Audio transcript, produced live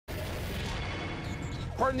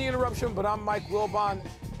Pardon the interruption, but I'm Mike Wilbon.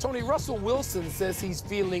 Tony, Russell Wilson says he's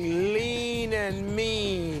feeling lean and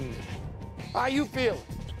mean. How you feeling?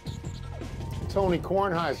 Tony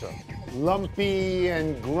Kornheiser, lumpy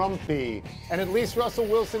and grumpy. And at least Russell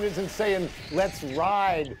Wilson isn't saying, let's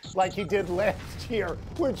ride, like he did last year,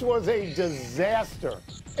 which was a disaster.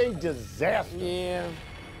 A disaster. Yeah,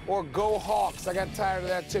 or go Hawks. I got tired of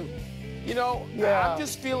that too. You know, yeah. I'm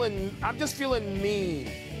just feeling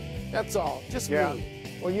mean. That's all, just mean.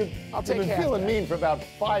 Well, you've been feeling mean for about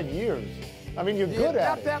 5 years. I mean, you're good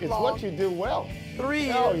at it. It's long. what you do well. 3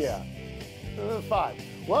 years. Oh, yeah. 5.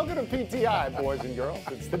 Welcome to PTI, boys and girls.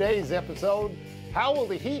 It's today's episode. How will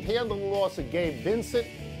the Heat handle the loss of Gabe Vincent?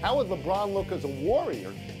 How would LeBron look as a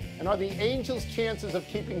Warrior? And are the Angels' chances of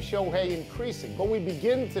keeping Shohei increasing? But we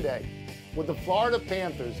begin today with the Florida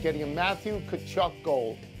Panthers getting a Matthew Tkachuk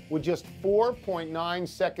goal with just 4.9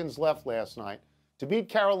 seconds left last night to beat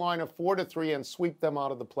Carolina 4-3 and sweep them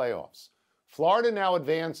out of the playoffs. Florida now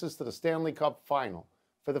advances to the Stanley Cup final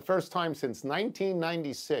for the first time since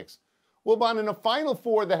 1996. Wilbon, in a Final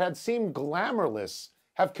Four that had seemed glamourless,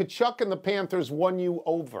 have Tkachuk and the Panthers won you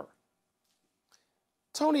over?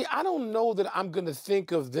 Tony, I don't know that I'm going to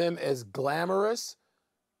think of them as glamorous,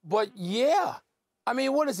 but yeah. I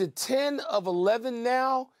mean, what is it, 10 of 11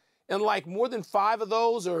 now? And like more than 5 of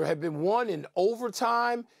those have been won in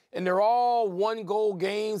overtime, and they're all one-goal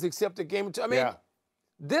games except a game or two. I mean,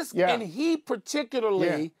 and he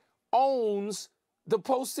particularly owns the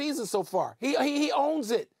postseason so far. He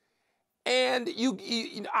owns it. And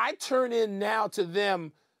I turn in now to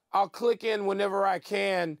them. I'll click in whenever I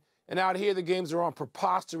can, and out here the games are on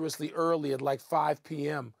preposterously early at like 5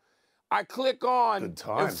 p.m. I click on,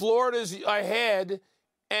 and Florida's ahead,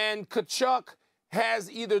 and Tkachuk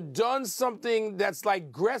has either done something that's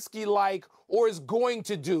like Gretzky-like or is going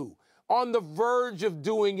to do, on the verge of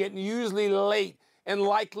doing it, and usually late and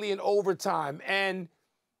likely in overtime. And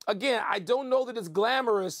again, I don't know that it's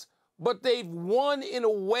glamorous, but they've won in a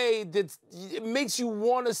way that it makes you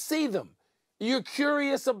want to see them. You're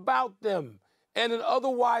curious about them. And an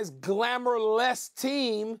otherwise glamour-less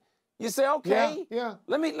team, you say, okay,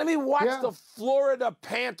 let me watch the Florida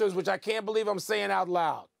Panthers, which I can't believe I'm saying out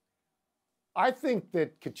loud. I think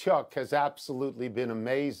that Tkachuk has absolutely been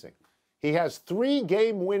amazing. He has 3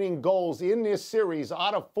 game-winning goals in this series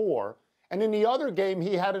out of 4, and in the other game,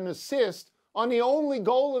 he had an assist on the only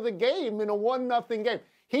goal of the game in a 1-0 game.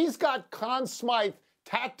 He's got Conn Smythe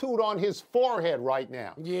tattooed on his forehead right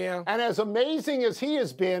now. Yeah. And as amazing as he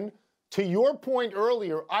has been, to your point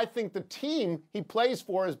earlier, I think the team he plays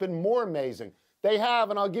for has been more amazing. They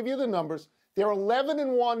have, and I'll give you the numbers, they're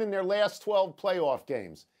 11-1 in their last 12 playoff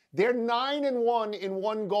games. They're 9-1 in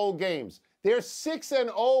one-goal games. They're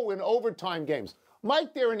 6-0 in overtime games.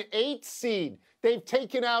 Mike, they're an 8th seed. They've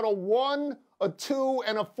taken out a 1, a 2,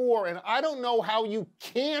 and a 4, and I don't know how you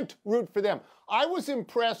can't root for them. I was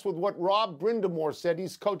impressed with what Rob Brindamore said.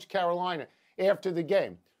 He's coached Carolina after the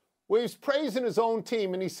game, where he was praising his own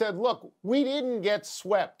team, and he said, look, we didn't get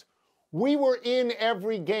swept. We were in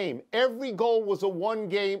every game. Every goal was a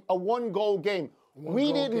one-goal game.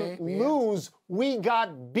 We didn't lose, we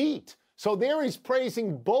got beat. So there he's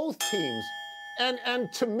praising both teams.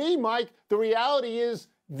 And to me, Mike, the reality is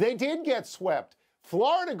they did get swept.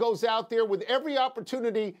 Florida goes out there with every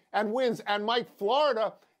opportunity and wins. And Mike,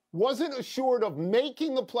 Florida wasn't assured of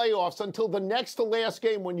making the playoffs until the next to last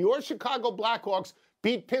game when your Chicago Blackhawks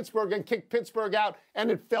beat Pittsburgh and kicked Pittsburgh out,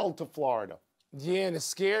 and it fell to Florida. Yeah, and it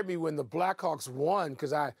scared me when the Blackhawks won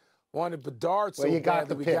because I wanted Bedard so bad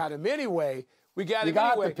that we got him anyway. We got him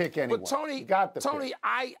anyway. The pick anyway. But Tony,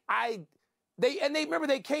 remember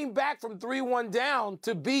they came back from 3-1 down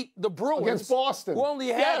to beat the Bruins against Boston, who only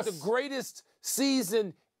had the greatest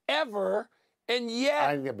season ever, and yet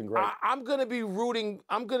I think they've been great. I'm going to be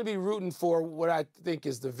rooting for what I think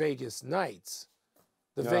is the Vegas Knights,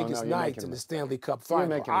 Vegas Knights in the Stanley Cup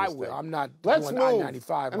final. I will. I'm not doing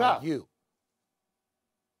I-95 like you.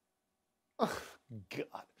 Oh,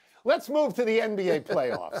 God. Let's move to the NBA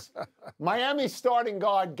playoffs. Miami starting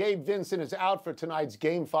guard Gabe Vincent is out for tonight's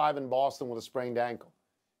Game 5 in Boston with a sprained ankle.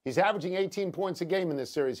 He's averaging 18 points a game in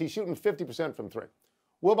this series. He's shooting 50% from 3.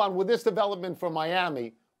 Wilbon, with this development for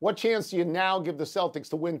Miami, what chance do you now give the Celtics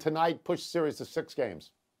to win tonight, push the series to 6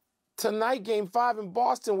 games? Tonight, Game 5 in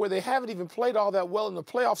Boston, where they haven't even played all that well in the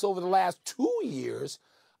playoffs over the last 2 years,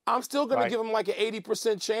 I'm still going to give them like an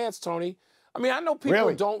 80% chance, Tony. I mean, I know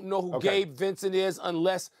people don't know who Gabe Vincent is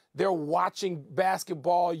unless they're watching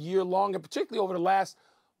basketball year long, and particularly over the last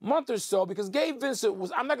month or so, because Gabe Vincent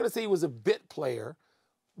was, I'm not going to say he was a bit player,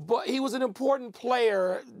 but he was an important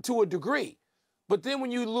player to a degree. But then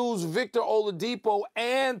when you lose Victor Oladipo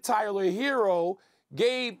and Tyler Hero,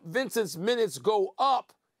 Gabe Vincent's minutes go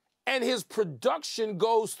up and his production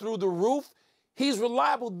goes through the roof. He's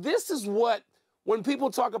reliable. This is what, when people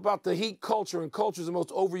talk about the Heat culture, and culture is the most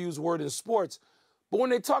overused word in sports, but when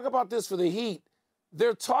they talk about this for the Heat,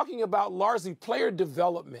 they're talking about largely player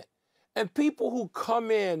development and people who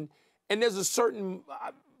come in and there's a certain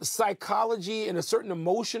psychology and a certain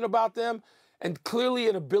emotion about them and clearly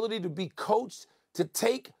an ability to be coached, to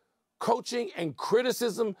take coaching and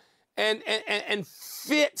criticism and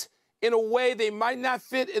fit in a way they might not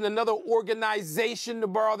fit in another organization, to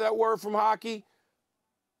borrow that word from hockey.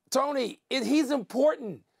 Tony, he's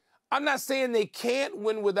important. I'm not saying they can't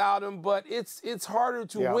win without him, but it's harder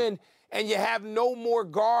to win, and you have no more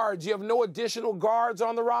guards. You have no additional guards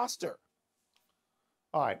on the roster.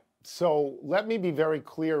 All right, so let me be very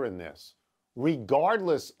clear in this.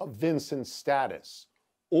 Regardless of Vincent's status,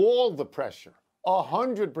 all the pressure,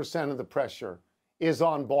 100% of the pressure is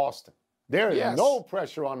on Boston. There is no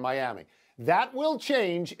pressure on Miami. That will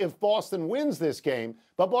change if Boston wins this game,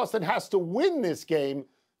 but Boston has to win this game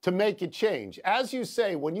to make it change. As you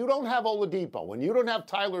say, when you don't have Oladipo, when you don't have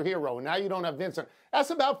Tyler Hero, and now you don't have Vincent, that's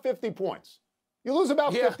about 50 points. You lose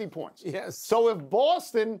about 50 points. Yes. So if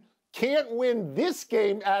Boston can't win this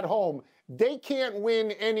game at home, they can't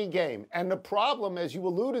win any game. And the problem, as you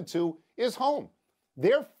alluded to, is home.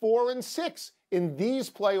 They're 4-6 in these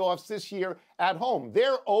playoffs this year at home.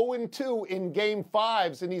 They're 0-2 in game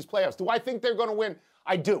 5s in these playoffs. Do I think they're going to win?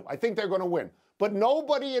 I do. I think they're going to win. But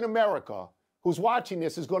nobody in America who's watching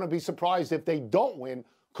this is going to be surprised if they don't win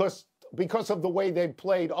because of the way they've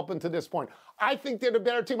played up until this point. I think they're the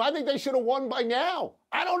better team. I think they should have won by now.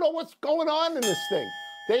 I don't know what's going on in this thing.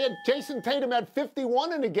 They had Jason Tatum had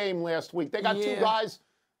 51 in a game last week. They got two guys,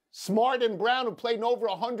 Smart and Brown, who played in over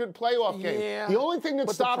 100 playoff games. The only thing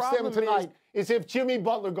that stops them tonight is if Jimmy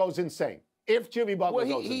Butler goes insane. If Jimmy Butler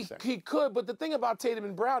goes insane. He could, but the thing about Tatum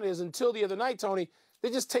and Brown is until the other night, Tony,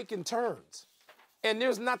 they're just taking turns. And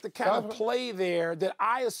there's not the kind of play there that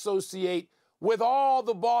I associate with all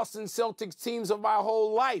the Boston Celtics teams of my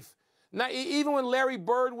whole life. Now, even when Larry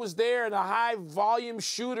Bird was there and a high-volume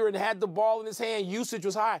shooter and had the ball in his hand, usage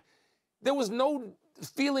was high, there was no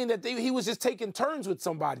feeling that he was just taking turns with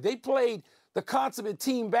somebody. They played the consummate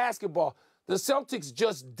team basketball. The Celtics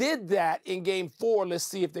just did that in Game 4. Let's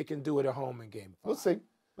see if they can do it at home in Game 5. We'll see.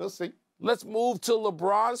 We'll see. Let's move to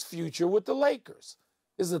LeBron's future with the Lakers.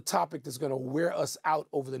 This is a topic that's going to wear us out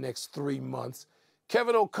over the next 3 months.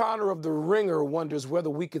 Kevin O'Connor of The Ringer wonders whether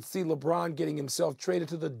we could see LeBron getting himself traded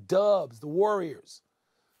to the Dubs, the Warriors.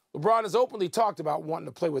 LeBron has openly talked about wanting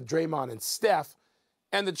to play with Draymond and Steph,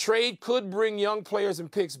 and the trade could bring young players and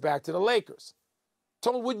picks back to the Lakers.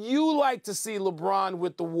 Tony, would you like to see LeBron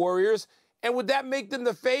with the Warriors, and would that make them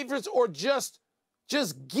the favorites or just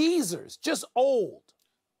geezers, just old?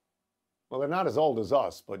 Well, they're not as old as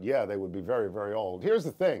us, but yeah, they would be very, very old. Here's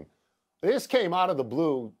the thing. This came out of the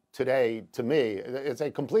blue today to me. It's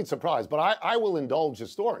a complete surprise, but I will indulge the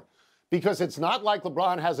story because it's not like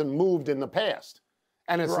LeBron hasn't moved in the past.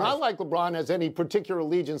 And it's not like LeBron has any particular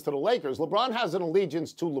allegiance to the Lakers. LeBron has an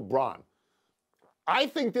allegiance to LeBron. I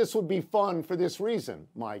think this would be fun for this reason,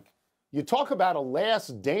 Mike. You talk about a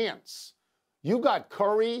last dance. You got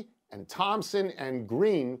Curry and Thompson and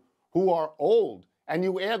Green who are old, and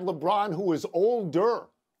you add LeBron who is older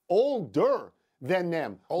than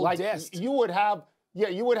them. Oldest. You would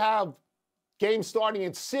have games starting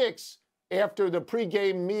at 6 after the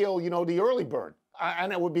pregame meal, the early bird.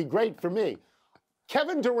 And it would be great for me.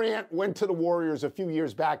 Kevin Durant went to the Warriors a few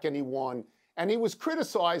years back and he won, and he was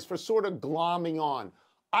criticized for sort of glomming on.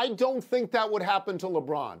 I don't think that would happen to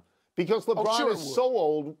LeBron because LeBron is so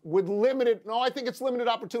old with I think it's limited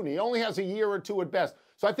opportunity. He only has a year or two at best.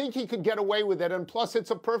 So I think he could get away with it. And plus,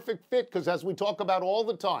 it's a perfect fit because as we talk about all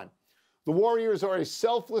the time, the Warriors are a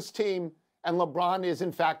selfless team, and LeBron is,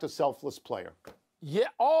 in fact, a selfless player. Yeah,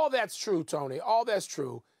 all that's true, Tony. All that's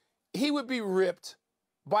true. He would be ripped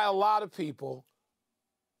by a lot of people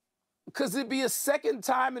because it'd be a second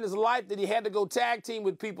time in his life that he had to go tag team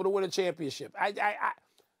with people to win a championship.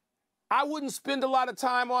 I wouldn't spend a lot of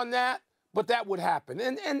time on that, but that would happen,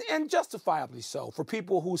 and justifiably so for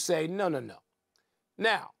people who say, no.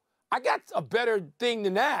 Now, I got a better thing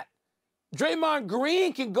than that. Draymond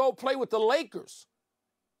Green can go play with the Lakers.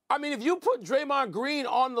 I mean, if you put Draymond Green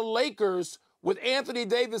on the Lakers with Anthony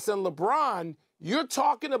Davis and LeBron, you're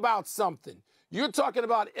talking about something. You're talking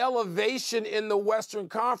about elevation in the Western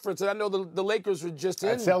Conference. And I know the Lakers were just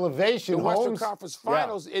in elevation, the Western Conference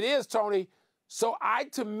Finals. Yeah. It is, Tony. So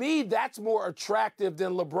to me, that's more attractive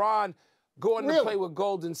than LeBron going to play with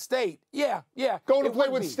Golden State. Yeah. Going to play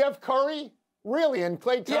with Steph Curry? Really? And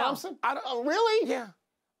Klay Thompson? Really? Yeah.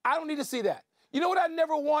 I don't need to see that. You know what I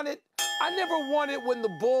never wanted? I never wanted when the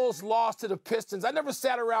Bulls lost to the Pistons. I never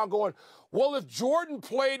sat around going, well, if Jordan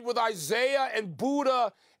played with Isaiah and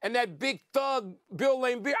Buddha and that big thug Bill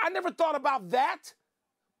Laimbeer, I never thought about that.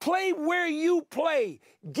 Play where you play.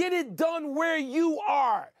 Get it done where you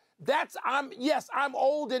are. Yes, I'm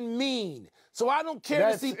old and mean, so I don't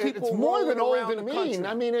care to see people It's more than old and mean. Country.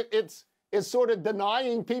 I mean, it's sort of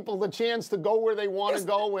denying people the chance to go where they want to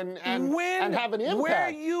go and have an impact.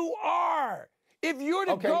 Where you are. If you're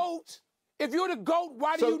the GOAT,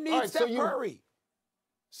 why do you need Steph Curry?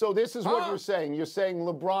 So this is what you're saying. You're saying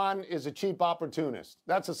LeBron is a cheap opportunist.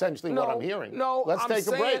 That's essentially what I'm hearing. No, let's take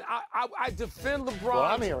a break. I defend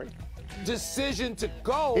LeBron's I'm hearing. decision to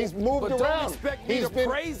go. He's moved but around. Don't expect me to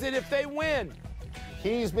praise it if they win.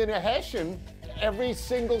 He's been a Hessian every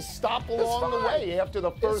single stop along the way after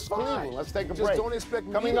the first Cleveland. Let's take a break. Just don't expect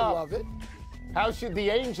me to love it. How should the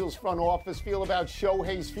Angels front office feel about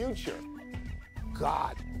Shohei's future?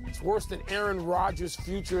 God, it's worse than Aaron Rodgers'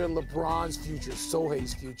 future and LeBron's future,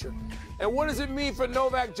 Shohei's future. And what does it mean for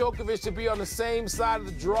Novak Djokovic to be on the same side of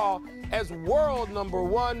the draw as world number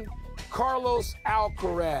one, Carlos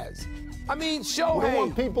Alcaraz? I mean, Shohei. You don't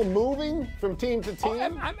want people moving from team to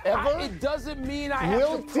team ever? It doesn't mean I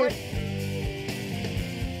have to pray.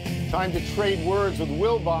 Time to trade words with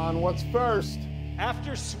Wilbon. What's first?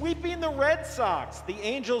 After sweeping the Red Sox, the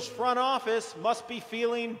Angels front office must be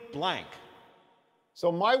feeling blank. So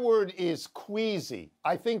my word is queasy.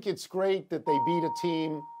 I think it's great that they beat a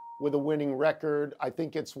team with a winning record. I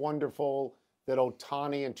think it's wonderful that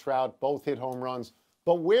Ohtani and Trout both hit home runs.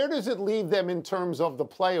 But where does it leave them in terms of the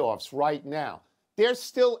playoffs right now? They're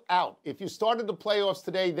still out. If you started the playoffs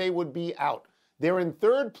today, they would be out. They're in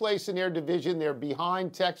third place in their division. They're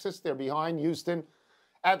behind Texas. They're behind Houston.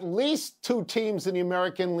 At least two teams in the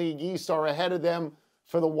American League East are ahead of them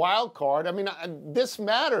for the wild card. I mean, this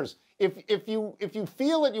matters. If you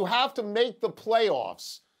feel that you have to make the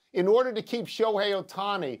playoffs in order to keep Shohei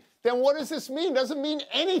Ohtani, then what does this mean? It doesn't mean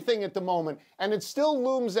anything at the moment. And it still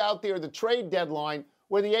looms out there, the trade deadline,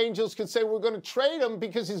 where the Angels could say, we're going to trade him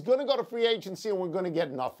because he's going to go to free agency and we're going to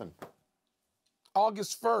get nothing.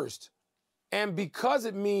 August 1st. And because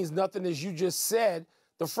it means nothing, as you just said,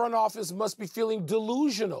 the front office must be feeling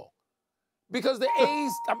delusional. Because the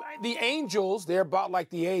A's, the Angels, they're about like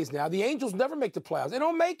the A's now. The Angels never make the playoffs. They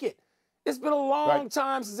don't make it. It's been a long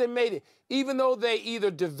time since they made it. Even though they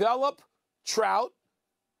either develop Trout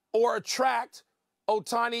or attract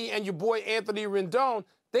Ohtani and your boy Anthony Rendon,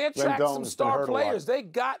 they attract some star players. They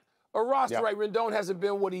got a roster, right? Rendon hasn't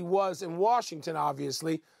been what he was in Washington,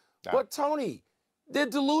 obviously. But, Tony, they're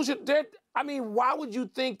delusional. I mean, why would you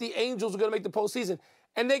think the Angels are going to make the postseason?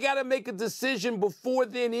 And they got to make a decision before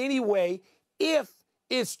then anyway, if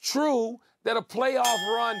it's true that a playoff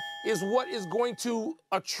run is what is going to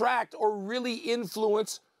attract or really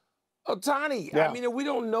influence Ohtani. I mean, we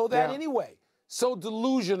don't know that anyway. So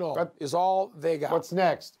delusional is all they got. What's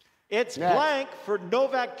next? It's blank for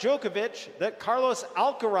Novak Djokovic that Carlos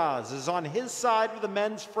Alcaraz is on his side of the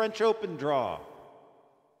men's French Open draw.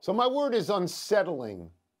 So my word is unsettling.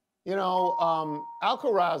 You know,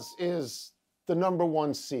 Alcaraz is the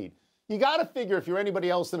 #1 seed. You got to figure if you're anybody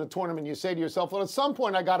else in a tournament, you say to yourself, well, at some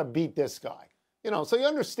point I got to beat this guy. You know, so you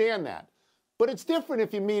understand that. But it's different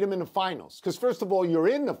if you meet him in the finals. Because first of all, you're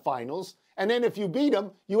in the finals. And then if you beat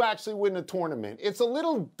him, you actually win the tournament. It's a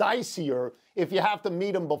little dicier if you have to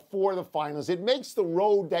meet him before the finals. It makes the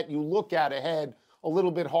road that you look at ahead a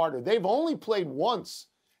little bit harder. They've only played once.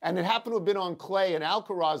 And it happened to have been on clay. And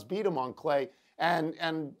Alcaraz beat him on clay. And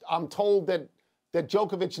I'm told that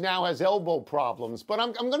Djokovic now has elbow problems. But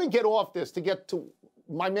I'm going to get off this to get to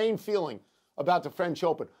my main feeling about the French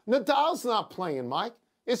Open. Nadal's not playing, Mike.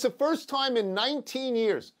 It's the first time in 19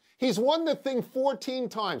 years. He's won the thing 14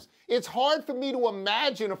 times. It's hard for me to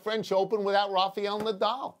imagine a French Open without Rafael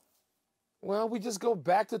Nadal. Well, we just go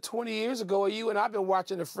back to 20 years ago. You and I have been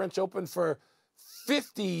watching the French Open for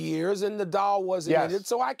 50 years, and Nadal wasn't in it.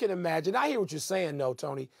 So I can imagine. I hear what you're saying, though,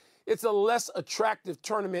 Tony. It's a less attractive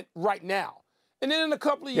tournament right now. And then in a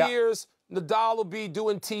couple of years, Nadal will be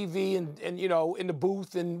doing TV and, you know, in the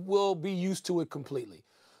booth, and we'll be used to it completely.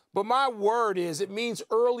 But my word is it means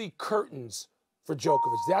early curtains for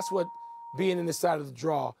Djokovic. That's what being in the side of the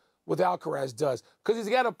draw with Alcaraz does. Because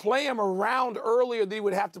he's got to play him around earlier than he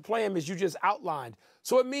would have to play him, as you just outlined.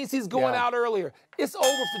 So it means he's going out earlier. It's over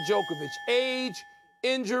for Djokovic. Age,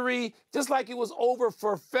 injury, just like it was over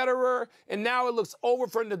for Federer, and now it looks over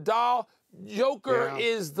for Nadal. Joker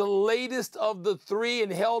is the latest of the three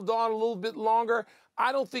and held on a little bit longer.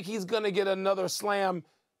 I don't think he's going to get another Slam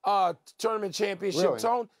tournament championship,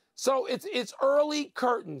 Tone. So it's early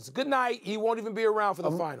curtains. Good night. He won't even be around for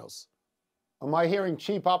the finals. Am I hearing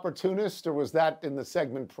cheap opportunist, or was that in the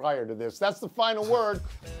segment prior to this? That's the final word.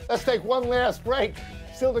 Let's take one last break.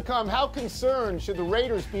 Still to come, how concerned should the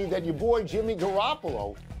Raiders be that your boy Jimmy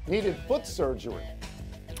Garoppolo needed foot surgery?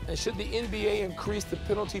 And should the NBA increase the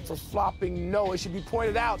penalty for flopping? No. It should be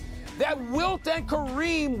pointed out that Wilt and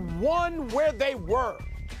Kareem won where they were.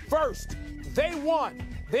 First, they won.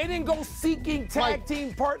 They didn't go seeking tag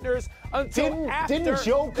team partners until after Didn't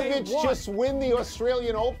Djokovic they won. just win the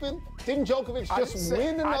Australian Open? Didn't Djokovic just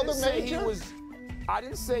win another major? I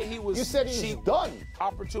didn't say he was. You said he's done.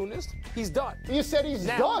 Opportunist. He's done. You said he's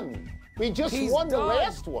done. We just won the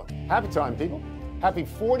last one. Happy time, people. Happy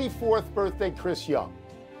 44th birthday, Chris Young.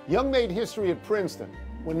 Young made history at Princeton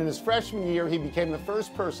when in his freshman year he became the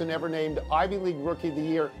first person ever named Ivy League Rookie of the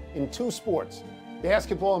Year in two sports,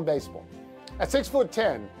 basketball and baseball. At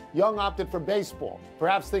 6'10", Young opted for baseball,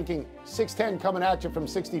 perhaps thinking 6'10" coming at you from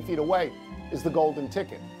 60 feet away is the golden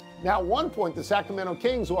ticket. Now, at one point, the Sacramento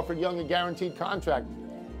Kings offered Young a guaranteed contract,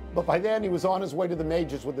 but by then he was on his way to the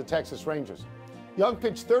majors with the Texas Rangers. Young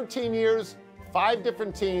pitched 13 years, 5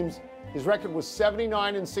 different teams. His record was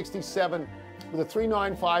 79-67 with a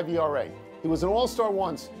 3.95 ERA. He was an all-star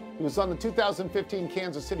once. He was on the 2015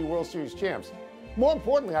 Kansas City World Series champs. More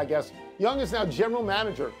importantly, I guess, Young is now general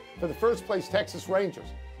manager for the first-place Texas Rangers,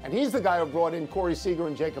 and he's the guy who brought in Corey Seager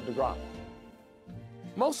and Jacob deGrom.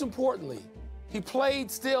 Most importantly, he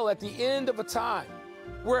played still at the end of a time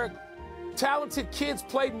where talented kids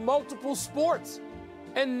played multiple sports.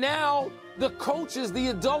 And now the coaches, the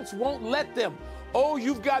adults, won't let them. Oh,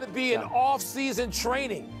 you've got to be in off-season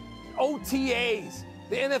training, OTAs.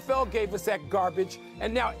 The NFL gave us that garbage.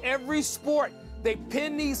 And now every sport, they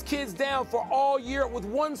pin these kids down for all year with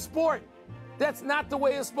one sport. That's not the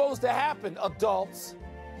way it's supposed to happen, adults.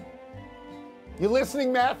 You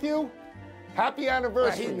listening, Matthew? Happy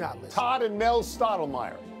anniversary, Todd and Mel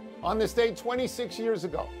Stottlemyre. On this day 26 years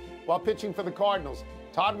ago, while pitching for the Cardinals,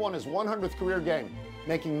 Todd won his 100th career game,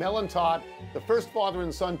 making Mel and Todd the first father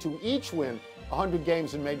and son to each win 100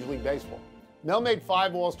 games in Major League Baseball. Mel made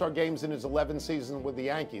 5 All-Star games in his 11th season with the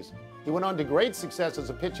Yankees. He went on to great success as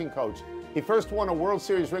a pitching coach. He first won a World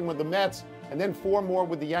Series ring with the Mets and then 4 more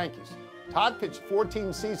with the Yankees. Todd pitched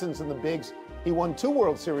 14 seasons in the Bigs. He won 2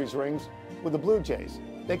 World Series rings with the Blue Jays.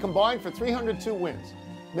 They combined for 302 wins.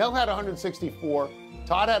 Mel had 164,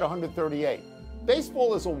 Todd had 138.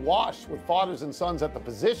 Baseball is awash with fathers and sons at the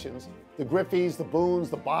positions, the Griffeys, the Boones,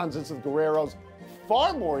 the Bonzes, the Guerreros,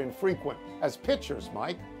 far more infrequent as pitchers,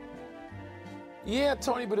 Mike. Yeah,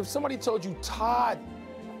 Tony, but if somebody told you Todd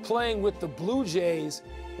playing with the Blue Jays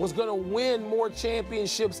was going to win more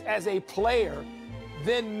championships as a player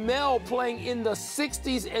than Mel playing in the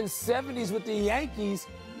 60s and 70s with the Yankees,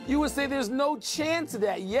 you would say there's no chance of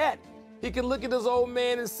that yet. He can look at his old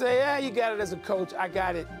man and say, you got it as a coach. I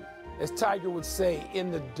got it, as Tiger would say, in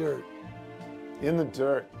the dirt. In the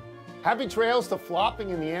dirt. Happy trails to flopping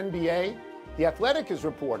in the NBA. The Athletic is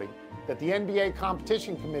reporting that the NBA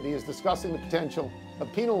Competition Committee is discussing the potential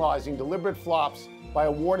of penalizing deliberate flops by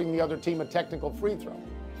awarding the other team a technical free throw.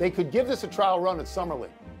 They could give this a trial run at Summer League.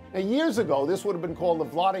 Now, years ago, this would have been called the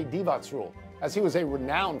Vlade Divac rule, as he was a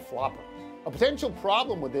renowned flopper. A potential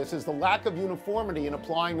problem with this is the lack of uniformity in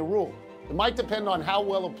applying the rule. It might depend on how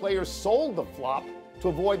well a player sold the flop to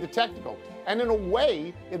avoid the technical. And in a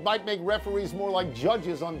way, it might make referees more like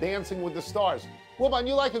judges on Dancing with the Stars. Wilbon,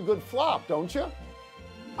 you like a good flop, don't you?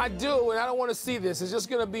 I do, and I don't want to see this. It's just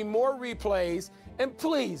going to be more replays. And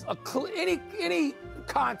please, any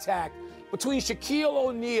contact between Shaquille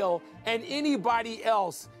O'Neal and anybody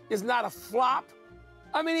else is not a flop.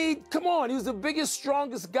 I mean, come on, he was the biggest,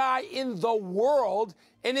 strongest guy in the world,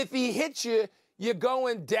 and if he hits you, you're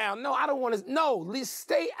going down. No, I don't want to. No,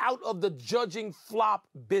 stay out of the judging flop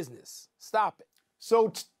business. Stop it.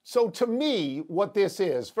 So to me, what this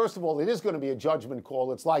is, first of all, it is going to be a judgment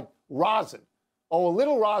call. It's like rosin. Oh, a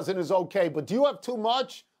little rosin is okay, but do you have too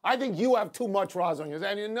much? I think you have too much rosin,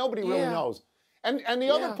 and nobody really knows. And the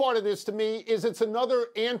other part of this, to me, is it's another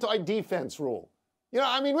anti-defense rule. You know,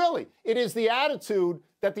 I mean, really, it is the attitude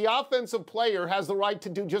that the offensive player has the right to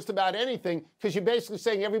do just about anything because you're basically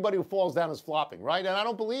saying everybody who falls down is flopping, right? And I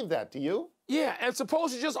don't believe that. Do you? Yeah, and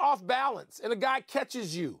suppose you're just off balance and a guy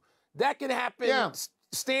catches you. That can happen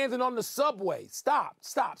standing on the subway. Stop,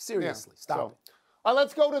 seriously, stop it.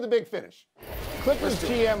 Let's go to the big finish. Clippers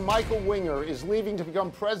GM Michael Winger is leaving to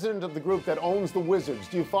become president of the group that owns the Wizards.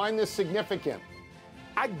 Do you find this significant?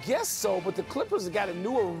 I guess so, but the Clippers have got a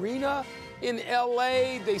new arena in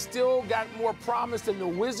L.A. They still got more promise than the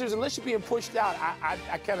Wizards. Unless you're being pushed out,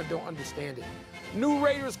 I kind of don't understand it. New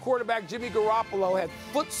Raiders quarterback Jimmy Garoppolo had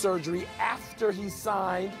foot surgery after he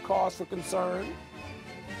signed, cause for concern.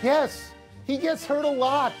 Yes, He gets hurt a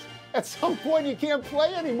lot. At some point, you can't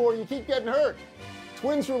play anymore. You keep getting hurt.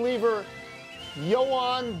 Twins reliever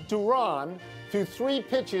Yohan Duran threw 3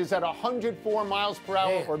 pitches at 104 miles per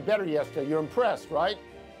hour or better yesterday. You're impressed, right?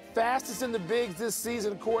 Fastest in the bigs this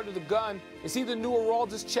season, according to the gun. Is he the new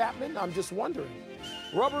Aroldis Chapman? I'm just wondering.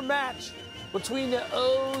 Rubber match between the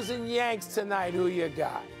O's and Yanks tonight. Who you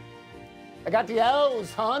got? I got the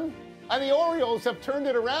O's, hon. And the Orioles have turned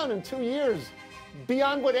it around in 2 years.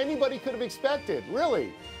 Beyond what anybody could have expected,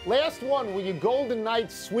 really. Last one, will you Golden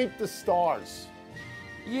Knights sweep the Stars?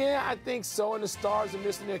 Yeah, I think so. And the Stars are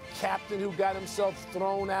missing their captain who got himself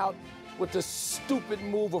thrown out with the stupid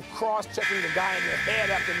move of cross-checking the guy in the head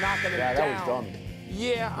after knocking him down. Yeah, that was dumb.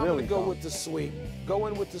 Yeah, I'm Really going to go dumb. with the sweep. Go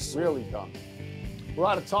in with the sweep. Really dumb. We're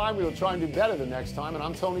out of time. We will try and do better the next time. And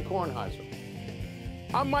I'm Tony Kornheiser.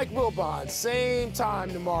 I'm Mike Wilbon. Same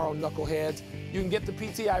time tomorrow, knuckleheads. You can get the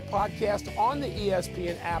PTI podcast on the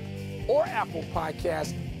ESPN app or Apple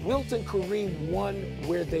Podcast. Wilt and Kareem won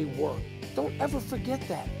where they were. Don't ever forget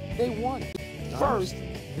that. They won first,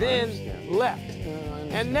 then left.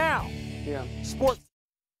 And now, sports.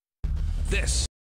 This